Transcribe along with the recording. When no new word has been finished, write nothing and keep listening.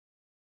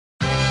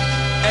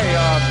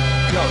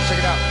Yo, check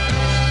it out.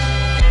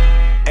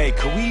 Hey,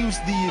 could we use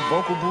the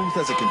vocal booth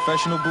as a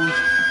confessional booth?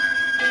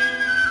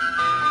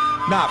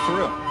 Nah, for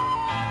real.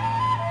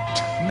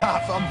 Nah,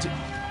 I'm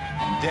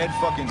dead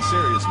fucking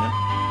serious, man.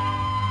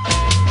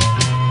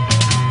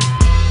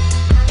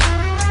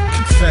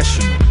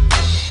 Confessional.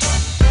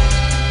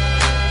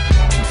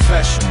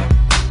 Confessional.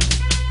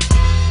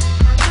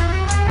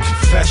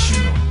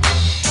 Confessional.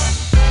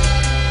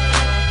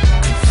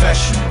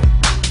 Confessional.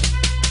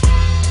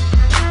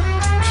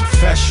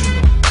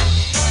 Confessional.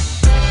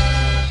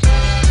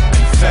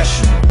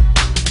 Confessional.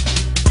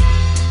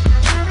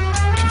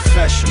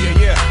 Confessional.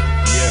 Yeah.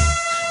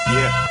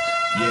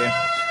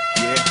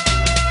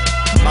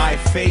 My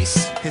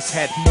face has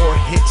had more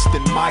hits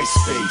than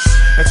MySpace.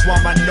 That's why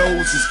my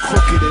nose is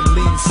crooked and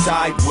leans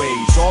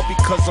sideways. All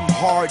because I'm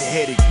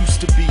hard-headed.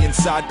 Used to be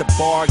inside the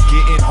bar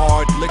getting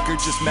hard liquor,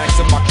 just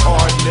maxing my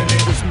card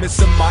limit. Was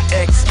missing my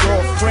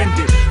ex-girlfriend.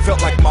 It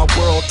felt like my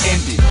world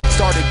ended.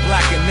 Started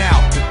blacking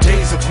out the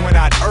days of when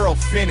I'd Earl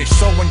finish.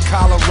 So in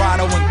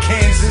Colorado and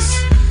Kansas,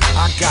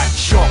 I got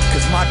chalk,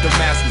 cause my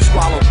dumbass would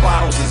swallow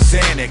bottles of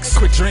Xanax.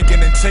 Quit drinking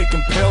and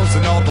taking pills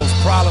and all those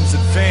problems had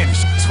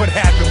vanished. That's what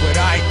happened with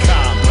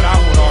Icon, but I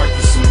would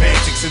argue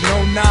semantics. In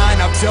 '09,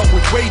 I've dealt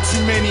with way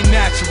too many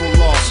natural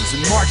losses.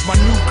 In March, my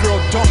new girl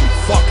dumped me,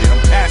 fuck it,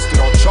 I'm past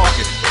it, I'll chalk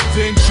it.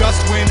 Then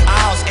just when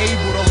I was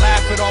able to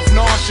laugh it off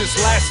nauseous,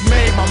 last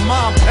May, my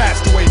mom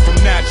passed away from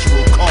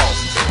natural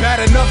causes.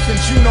 Bad enough in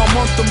June all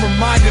month, I'm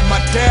reminded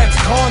my dad's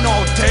gone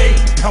all day.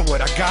 Now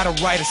what, I gotta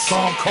write a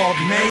song called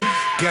May?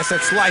 Guess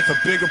that's life, a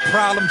bigger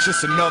problem,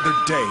 just another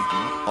day.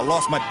 I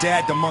lost my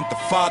dad the month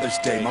of Father's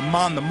Day, my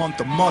mom the month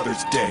of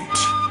Mother's Day.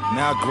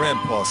 Now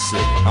Grandpa's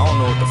sick, I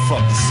don't know what the fuck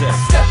to say. I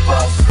step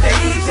off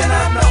stage and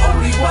I'm the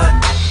only one.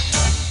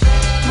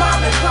 Mom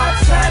and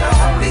Pops had an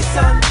only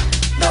son.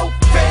 No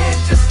fan,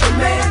 just a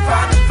man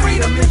finding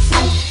freedom and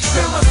truth.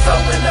 Feel my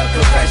soul in a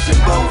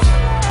confession booth.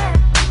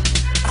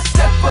 I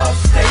step off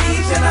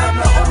stage and I'm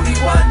the only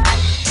one.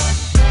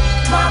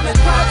 Mom and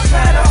Pops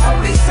had an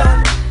only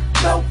son.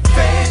 No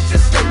fan,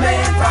 just a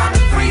man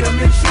finding freedom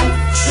and truth.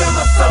 Feel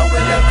my soul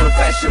in a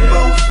confession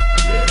booth.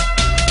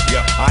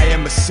 Yeah, I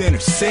am a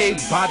sinner,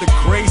 saved by the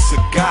grace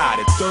of God.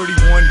 At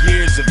 31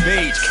 years of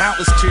age,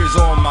 countless tears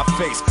on my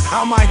face.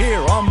 How am I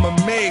here? I'm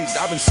amazed.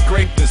 I've been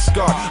scraped and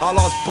scarred. I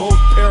lost both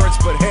parents,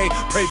 but hey,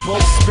 pray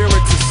both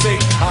spirits are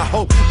safe. I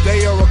hope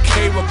they are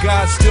okay, but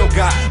God still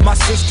got my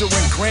sister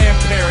and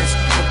grandparents.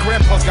 But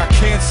Grandpa's got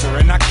cancer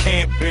and I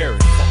can't bear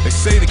it. They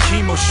say the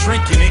chemo's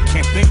shrinking, it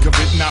can't think of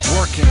it not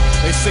working.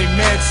 They say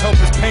meds help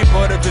his pain,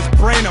 but of his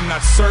brain I'm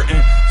not certain.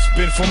 It's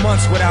been 4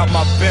 months without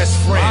my best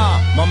friend.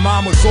 My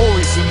mom was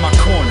always in my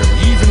corner,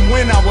 even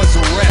when I was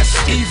a rest.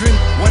 Even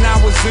when I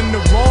was in the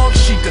wrong,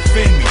 she'd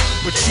defend me.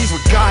 But she's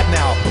with God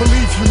now,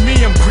 believe you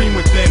me, I'm green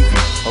with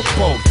envy. Or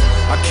both,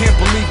 I can't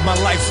believe my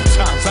life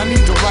sometimes, I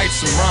need to write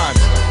some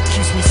rhymes.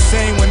 Keeps me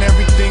sane when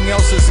everything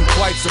else isn't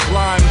quite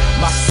sublime.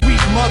 My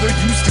sweet mother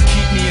used to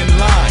keep me in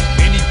line.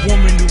 Any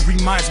woman who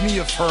reminds me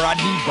of her, I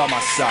need by my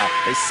side.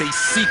 They say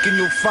seek and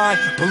you'll find,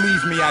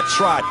 believe me, I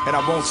tried and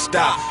I won't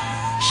stop.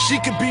 She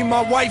could be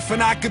my wife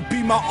and I could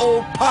be my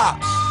old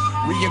pops.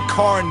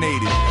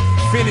 Reincarnated,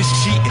 finished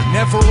cheating.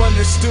 Never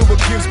understood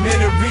what gives men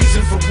a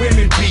reason for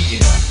women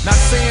beating. Not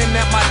saying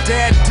that my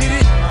dad did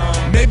it,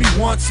 maybe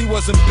once he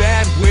wasn't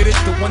bad with it.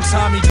 The one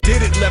time he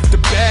did it left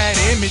a bad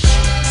image.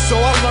 So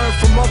I learned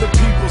from other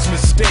people's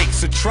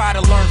mistakes and try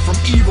to learn from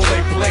evil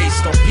they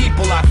placed on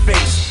people I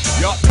face.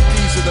 Yup,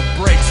 these are the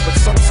breaks, but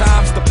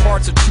sometimes the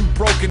parts are too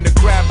broken to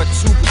grab a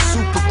tube of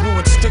super glue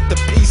and stick the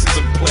pieces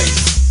in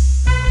place.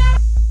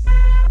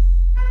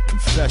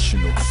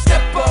 Confessional. I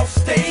step off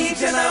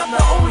stage and I'm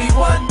the only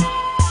one.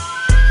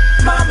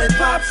 Mom and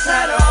Pops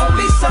had an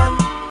only son.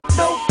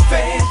 No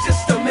fans,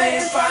 just a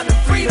man finding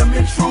freedom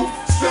and truth.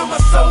 Spill my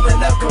soul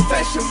in a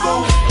confession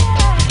booth.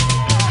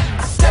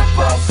 I step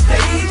off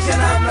stage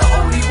and I'm the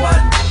only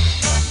one.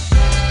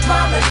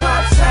 Mom and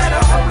Pops had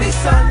an only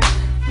son.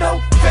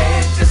 No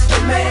fans, just a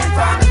man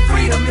finding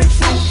freedom and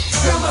truth.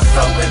 Spill my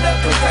soul in a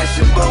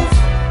confession booth.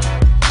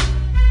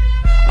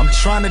 I'm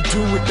trying to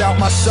do without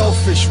my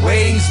selfish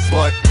ways,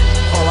 but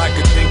all I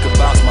could think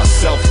about's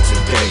myself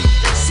today.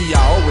 See,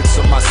 I owe it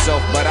to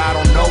myself, but I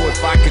don't know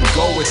if I can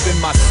go within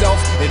myself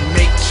and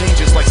make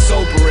changes like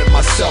sobering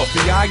myself.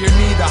 The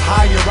irony, the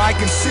higher I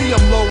can see,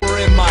 I'm lower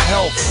in my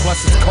health. Plus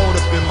it's cold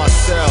up in my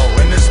cell,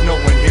 and there's no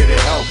one here to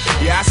help.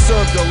 Yeah, I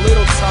served a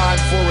little time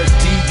for a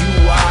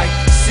DUI.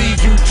 See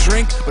you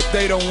drink, but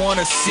they don't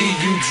wanna see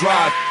you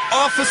drive.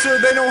 Officer,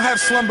 they don't have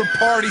slumber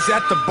parties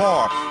at the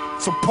bar.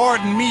 So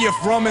pardon me if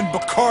rum and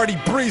Bacardi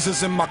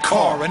breezes in my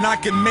car. And I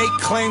can make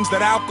claims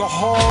that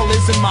alcohol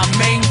isn't my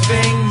main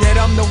thing, yet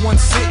I'm the one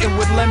sitting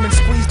with lemon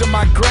squeezed in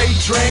my gray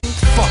drink.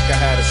 Fuck, I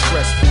had a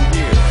stressful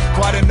year.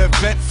 Quite an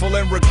eventful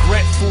and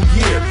regretful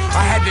year.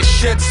 I had to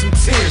shed some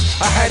tears,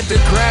 I had to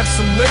grab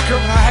some liquor,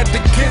 I had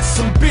to get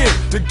some beer,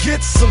 to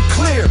get some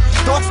clear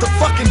thoughts to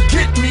fucking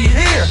get me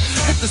here.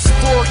 Hit the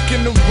fork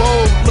in the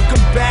road,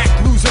 looking back,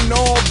 losing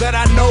all that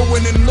I know,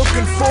 and then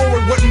looking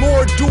forward, what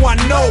more do I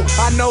know?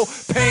 I know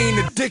pain,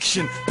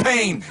 addiction,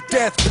 pain,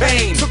 death,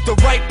 pain. Took the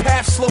right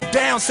path, slowed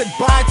down, said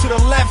bye to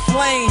the left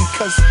lane,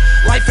 cause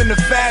life in the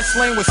fast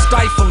lane was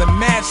stifling,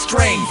 mad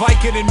strain,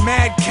 Vicodin and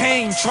mad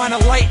cane, trying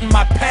to lighten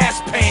my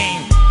past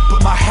pain.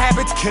 But my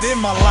habits get in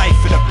my life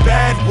in a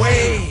bad way.